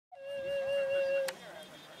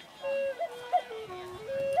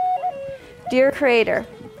Dear Creator,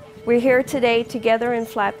 we're here today together in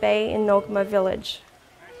Flat Bay in Nokma Village.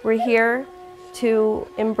 We're here to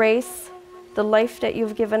embrace the life that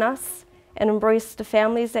you've given us and embrace the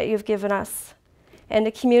families that you've given us and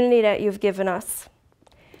the community that you've given us.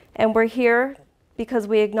 And we're here because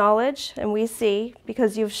we acknowledge and we see,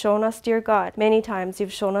 because you've shown us, dear God, many times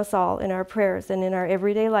you've shown us all in our prayers and in our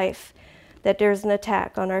everyday life that there's an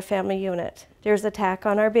attack on our family unit. There's an attack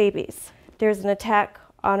on our babies. There's an attack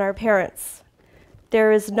on our parents.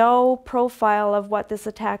 There is no profile of what this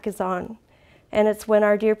attack is on. And it's when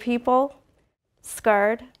our dear people,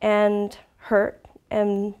 scarred and hurt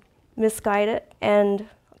and misguided and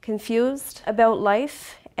confused about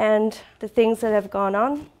life and the things that have gone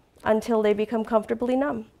on, until they become comfortably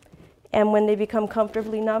numb. And when they become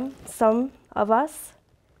comfortably numb, some of us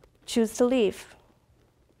choose to leave.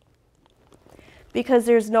 Because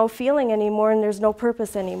there's no feeling anymore and there's no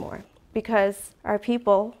purpose anymore. Because our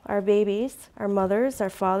people, our babies, our mothers, our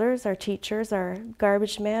fathers, our teachers, our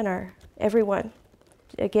garbage men, our everyone.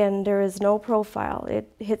 Again, there is no profile.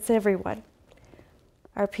 It hits everyone.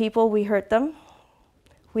 Our people, we hurt them.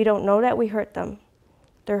 We don't know that we hurt them.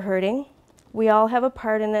 They're hurting. We all have a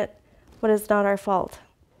part in it, but it's not our fault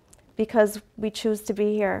because we choose to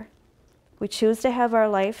be here. We choose to have our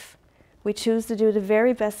life. We choose to do the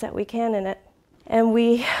very best that we can in it. And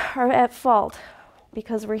we are at fault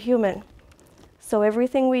because we're human. So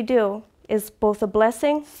everything we do is both a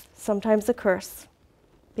blessing, sometimes a curse,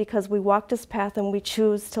 because we walk this path and we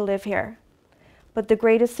choose to live here. But the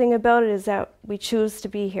greatest thing about it is that we choose to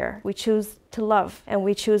be here. We choose to love and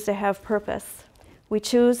we choose to have purpose. We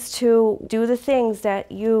choose to do the things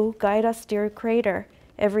that you guide us, dear Creator,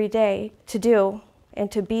 every day to do and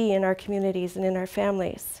to be in our communities and in our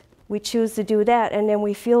families. We choose to do that, and then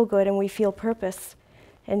we feel good and we feel purpose.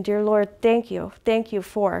 And dear Lord, thank you. Thank you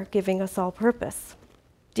for giving us all purpose.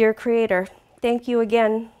 Dear Creator, thank you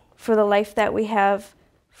again for the life that we have,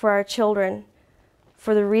 for our children,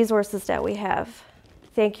 for the resources that we have.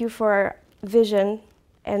 Thank you for our vision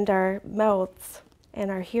and our mouths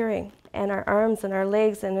and our hearing, and our arms and our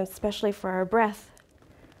legs, and especially for our breath,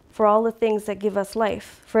 for all the things that give us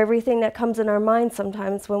life, for everything that comes in our mind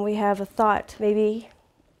sometimes when we have a thought. Maybe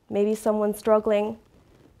someone's struggling.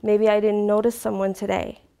 Maybe I didn't notice someone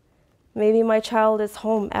today. Maybe my child is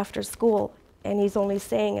home after school and he's only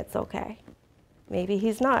saying it's okay. Maybe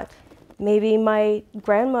he's not. Maybe my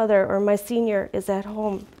grandmother or my senior is at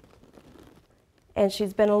home and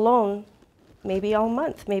she's been alone maybe all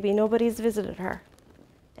month. Maybe nobody's visited her.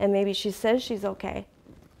 And maybe she says she's okay,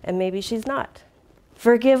 and maybe she's not.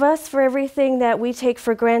 Forgive us for everything that we take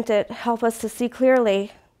for granted. Help us to see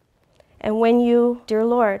clearly. And when you, dear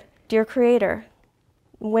Lord, dear Creator,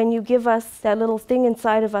 when you give us that little thing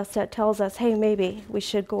inside of us that tells us, hey, maybe we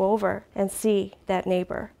should go over and see that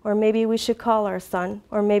neighbor, or maybe we should call our son,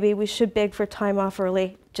 or maybe we should beg for time off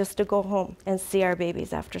early just to go home and see our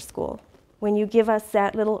babies after school. When you give us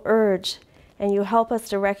that little urge and you help us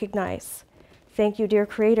to recognize, thank you, dear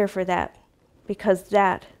Creator, for that, because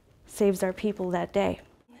that saves our people that day.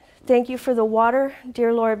 Thank you for the water,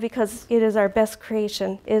 dear Lord, because it is our best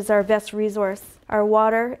creation, it is our best resource. Our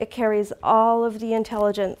water, it carries all of the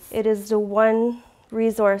intelligence. It is the one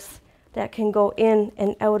resource that can go in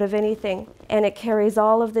and out of anything, and it carries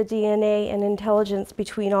all of the DNA and intelligence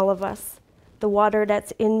between all of us. The water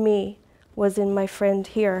that's in me was in my friend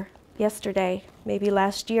here yesterday, maybe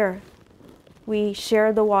last year. We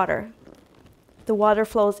share the water. The water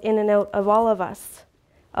flows in and out of all of us,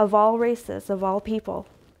 of all races, of all people.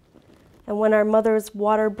 And when our mother's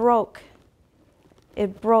water broke,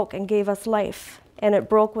 it broke and gave us life. And it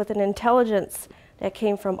broke with an intelligence that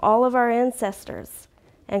came from all of our ancestors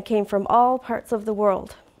and came from all parts of the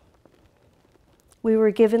world. We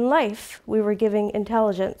were given life. We were given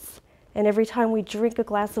intelligence. And every time we drink a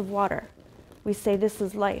glass of water, we say this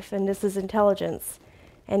is life and this is intelligence.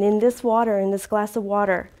 And in this water, in this glass of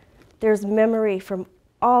water, there's memory from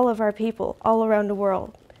all of our people all around the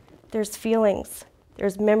world. There's feelings.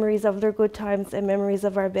 There's memories of their good times and memories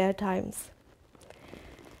of our bad times.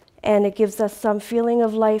 And it gives us some feeling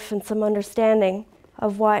of life and some understanding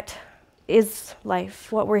of what is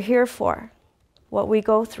life, what we're here for, what we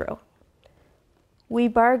go through. We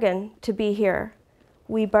bargain to be here.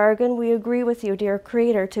 We bargain, we agree with you, dear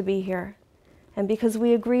Creator, to be here. And because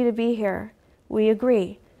we agree to be here, we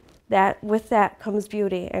agree that with that comes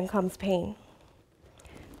beauty and comes pain.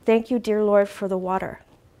 Thank you, dear Lord, for the water.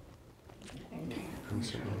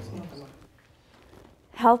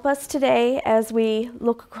 Help us today as we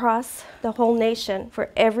look across the whole nation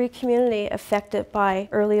for every community affected by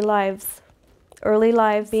early lives. Early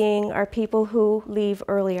lives being our people who leave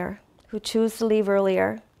earlier, who choose to leave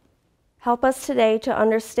earlier. Help us today to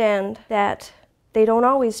understand that they don't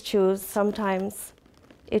always choose. Sometimes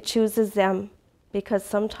it chooses them, because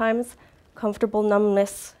sometimes comfortable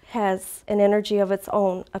numbness has an energy of its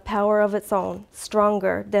own, a power of its own,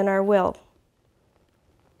 stronger than our will.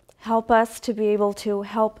 Help us to be able to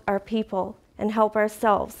help our people and help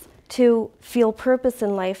ourselves to feel purpose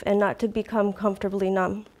in life and not to become comfortably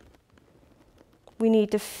numb. We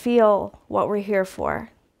need to feel what we're here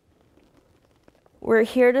for. We're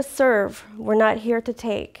here to serve. We're not here to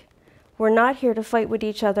take. We're not here to fight with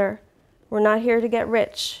each other. We're not here to get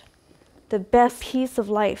rich. The best piece of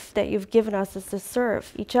life that you've given us is to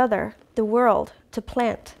serve each other, the world, to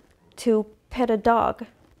plant, to pet a dog,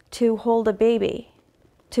 to hold a baby,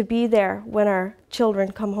 to be there when our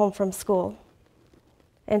children come home from school,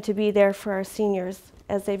 and to be there for our seniors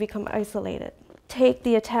as they become isolated. Take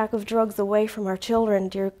the attack of drugs away from our children,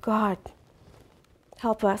 dear God.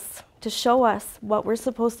 Help us to show us what we're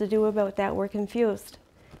supposed to do about that. We're confused.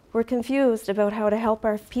 We're confused about how to help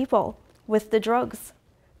our people with the drugs.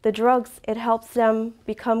 The drugs, it helps them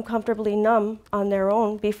become comfortably numb on their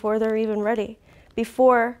own before they're even ready,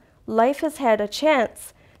 before life has had a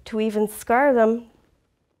chance to even scar them.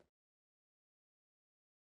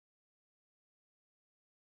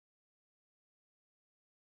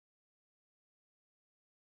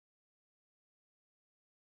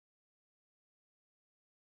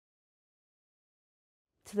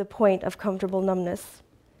 To the point of comfortable numbness.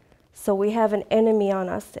 So we have an enemy on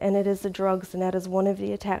us, and it is the drugs, and that is one of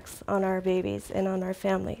the attacks on our babies and on our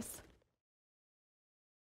families.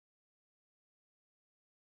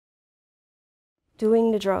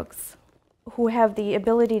 Doing the drugs, who have the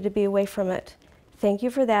ability to be away from it. Thank you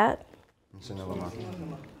for that.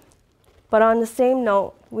 But on the same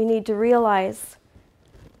note, we need to realize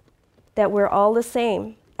that we're all the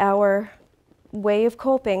same. Our way of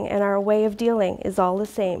coping and our way of dealing is all the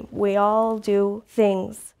same. We all do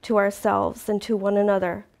things to ourselves and to one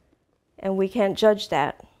another, and we can't judge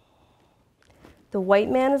that. The white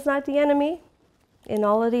man is not the enemy in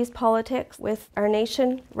all of these politics with our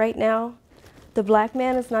nation right now. The black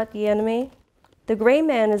man is not the enemy. The gray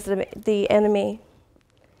man is the enemy.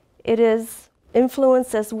 It is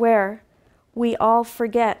influences where we all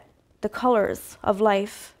forget the colors of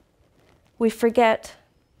life. We forget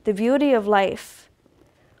the beauty of life.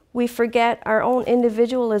 We forget our own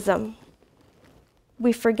individualism.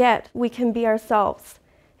 We forget we can be ourselves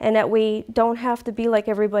and that we don't have to be like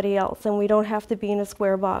everybody else and we don't have to be in a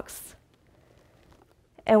square box.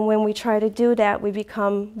 And when we try to do that, we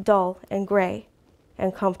become dull and gray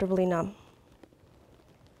and comfortably numb.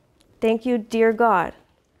 Thank you, dear God,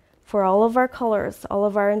 for all of our colors, all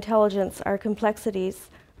of our intelligence, our complexities,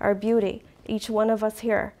 our beauty. Each one of us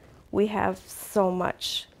here, we have so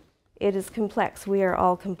much. It is complex. We are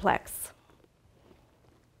all complex.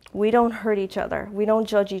 We don't hurt each other. We don't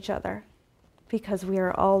judge each other because we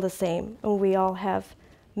are all the same and we all have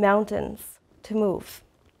mountains to move.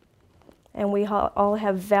 And we all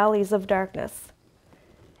have valleys of darkness.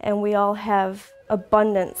 And we all have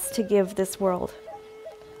abundance to give this world.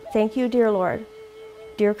 Thank you, dear Lord,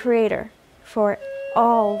 dear Creator, for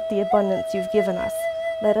all the abundance you've given us.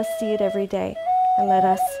 Let us see it every day and let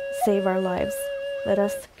us save our lives. Let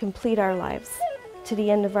us complete our lives to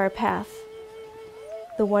the end of our path,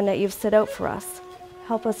 the one that you've set out for us.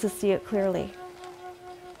 Help us to see it clearly.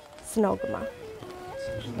 Snogama.